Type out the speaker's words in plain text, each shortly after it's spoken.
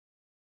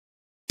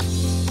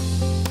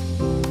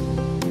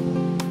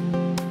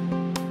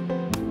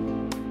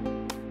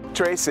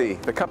Tracey,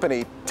 the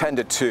company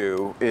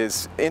Ten2Two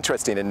is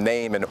interesting in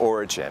name and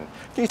origin.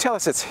 Can you tell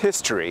us its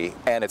history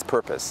and its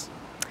purpose?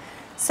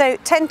 So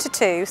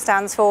 10-2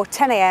 stands for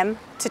 10 a.m.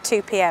 to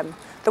 2 p.m,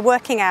 the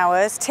working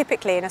hours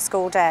typically in a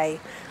school day.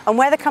 And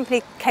where the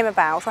company came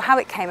about, or how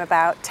it came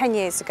about 10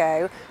 years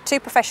ago, two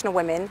professional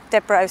women,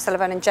 Deborah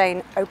O'Sullivan and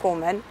Jane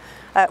O'Gorman,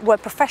 were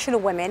professional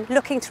women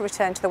looking to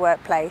return to the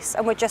workplace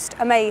and were just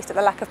amazed at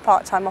the lack of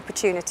part-time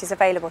opportunities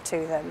available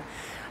to them.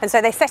 And so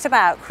they set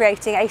about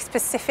creating a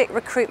specific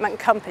recruitment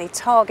company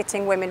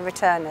targeting women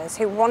returners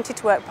who wanted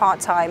to work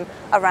part-time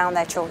around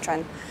their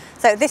children.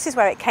 So this is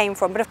where it came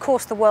from, but of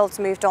course the world's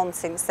moved on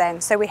since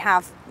then, so we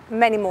have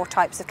many more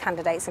types of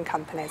candidates and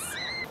companies.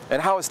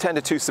 And how is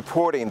Ten2Two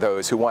supporting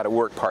those who want to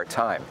work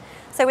part-time?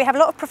 So we have a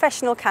lot of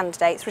professional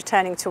candidates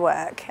returning to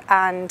work,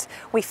 and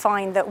we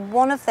find that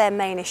one of their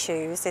main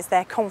issues is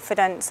their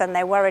confidence, and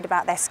they're worried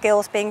about their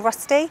skills being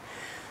rusty.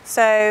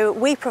 So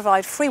we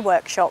provide free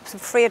workshops and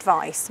free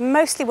advice,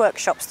 mostly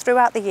workshops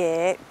throughout the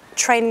year,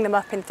 training them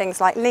up in things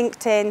like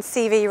LinkedIn,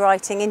 CV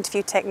writing,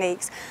 interview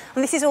techniques.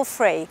 And this is all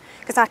free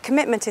because our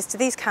commitment is to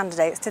these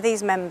candidates, to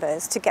these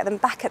members, to get them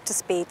back up to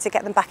speed, to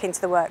get them back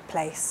into the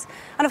workplace.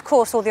 And of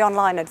course all the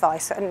online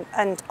advice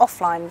and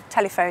offline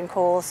telephone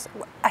calls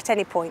at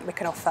any point we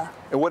can offer.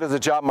 And what does the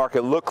job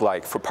market look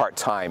like for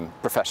part-time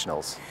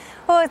professionals?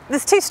 Well,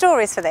 there's two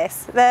stories for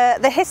this.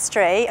 The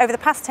history over the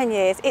past 10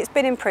 years, it's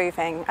been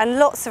improving, and there's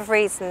lots of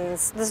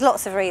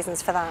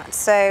reasons for that.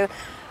 So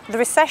the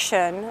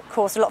recession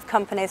caused a lot of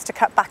companies to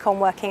cut back on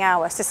working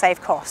hours to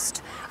save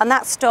cost, and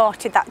that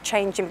started that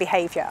change in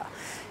behaviour.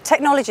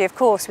 Technology, of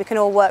course, we can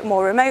all work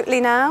more remotely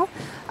now,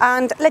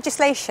 and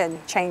legislation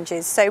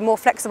changes, so more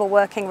flexible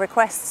working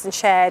requests and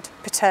shared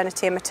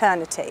paternity and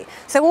maternity.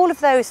 So all of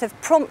those have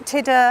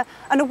prompted an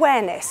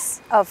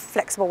awareness of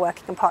flexible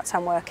working and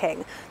part-time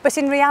working. But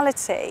in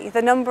reality,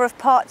 the number of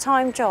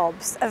part-time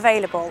jobs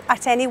available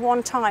at any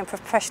one time for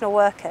professional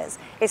workers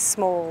is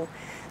small.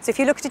 So if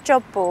you look at a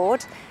job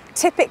board,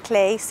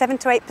 typically 7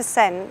 to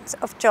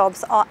 8% of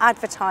jobs are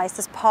advertised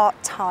as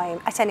part-time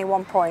at any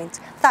one point.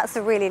 That's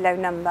a really low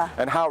number.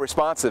 And how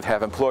responsive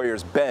have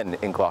employers been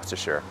in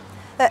Gloucestershire?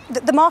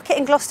 The market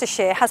in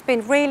Gloucestershire has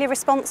been really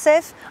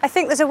responsive. I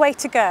think there's a way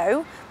to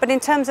go, but in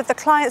terms of the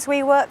clients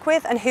we work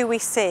with and who we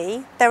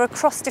see, they're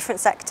across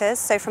different sectors,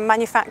 so from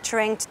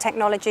manufacturing to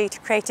technology to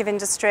creative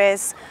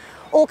industries,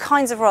 all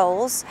kinds of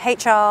roles,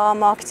 HR,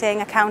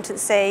 marketing,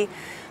 accountancy.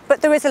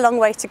 But there is a long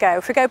way to go.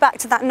 If we go back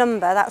to that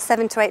number, that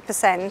 7 to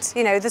 8%,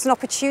 there's an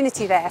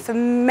opportunity there for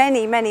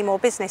many, many more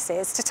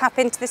businesses to tap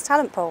into this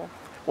talent pool.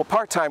 Well,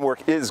 part-time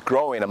work is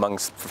growing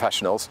amongst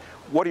professionals.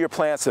 What are your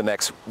plans for the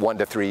next 1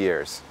 to 3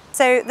 years?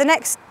 So the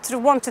next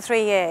 1 to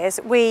 3 years,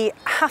 we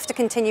have to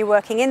continue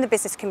working in the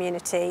business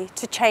community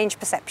to change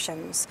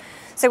perceptions.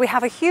 So we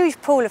have a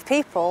huge pool of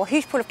people, a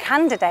huge pool of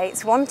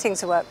candidates wanting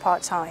to work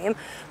part-time,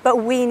 but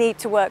we need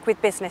to work with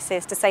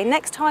businesses to say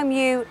next time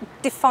you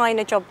define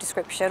a job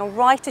description or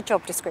write a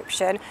job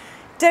description,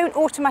 don't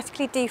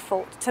automatically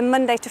default to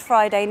Monday to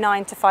Friday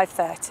 9 to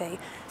 5:30.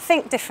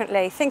 Think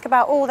differently. Think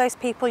about all those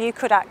people you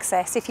could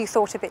access if you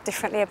thought a bit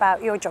differently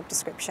about your job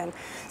description.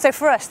 So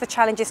for us, the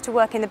challenge is to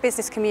work in the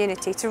business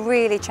community to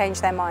really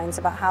change their minds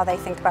about how they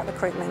think about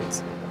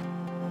recruitment.